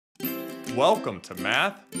Welcome to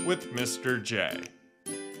Math with Mr. J.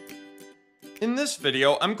 In this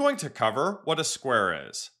video, I'm going to cover what a square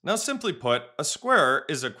is. Now, simply put, a square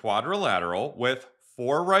is a quadrilateral with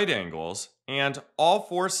 4 right angles, and all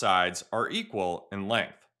 4 sides are equal in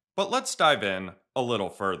length. But let's dive in a little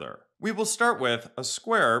further. We will start with a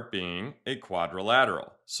square being a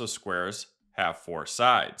quadrilateral, so squares have 4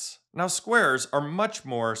 sides. Now, squares are much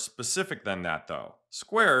more specific than that, though.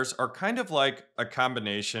 Squares are kind of like a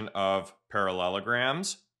combination of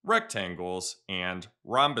parallelograms, rectangles, and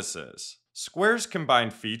rhombuses. Squares combine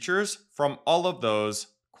features from all of those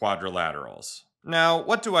quadrilaterals. Now,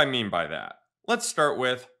 what do I mean by that? Let's start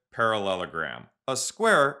with parallelogram. A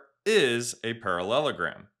square is a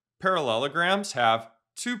parallelogram. Parallelograms have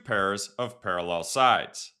 2 pairs of parallel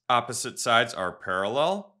sides. Opposite sides are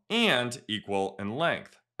parallel and equal in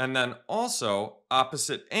length. And then also,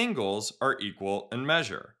 opposite angles are equal in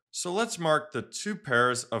measure. So let's mark the 2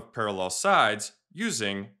 pairs of parallel sides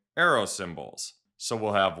using arrow symbols. So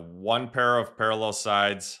we'll have 1 pair of parallel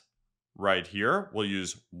sides right here. We'll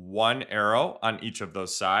use 1 arrow on each of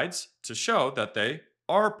those sides to show that they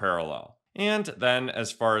are parallel. And then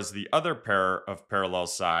as far as the other pair of parallel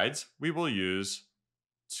sides, we will use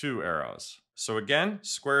 2 arrows. So again,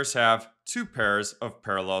 squares have 2 pairs of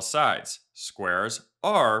parallel sides. Squares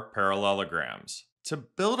are parallelograms. To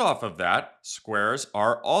build off of that, squares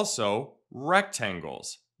are also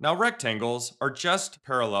rectangles. Now, rectangles are just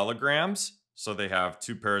parallelograms, so they have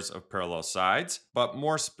 2 pairs of parallel sides, but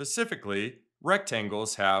more specifically,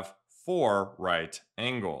 rectangles have 4 right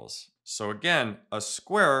angles. So again, a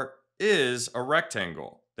square is a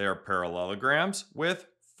rectangle. They are parallelograms with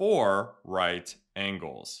 4 right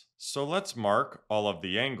angles. So let's mark all of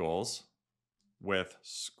the angles with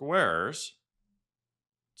squares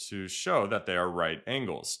to show that they are right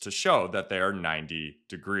angles, to show that they are 90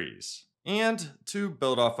 degrees. And to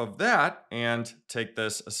build off of that and take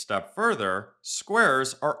this a step further,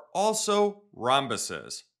 squares are also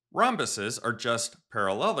rhombuses. Rhombuses are just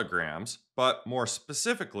parallelograms, but more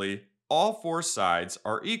specifically, all 4 sides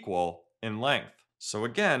are equal in length. So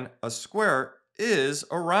again, a square is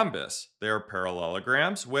a rhombus. They are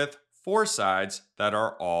parallelograms with 4 sides that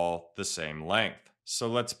are all the same length. So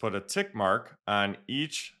let's put a tick mark on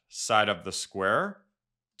each side of the square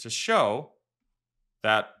to show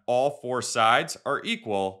that all 4 sides are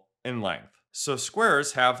equal in length. So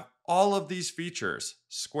squares have all of these features.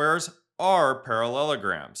 Squares are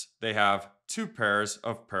parallelograms. They have 2 pairs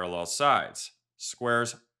of parallel sides.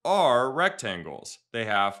 Squares are rectangles. They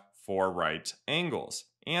have 4 right angles.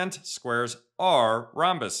 And squares are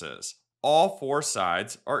rhombuses. All 4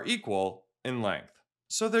 sides are equal in length.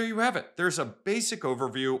 So there you have it. There's a basic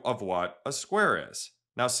overview of what a square is.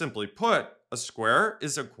 Now, simply put, a square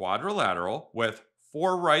is a quadrilateral with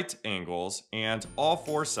 4 right angles and all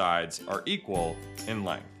 4 sides are equal in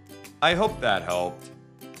length. I hope that helped.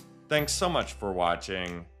 Thanks so much for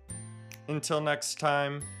watching. Until next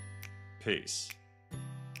time, peace.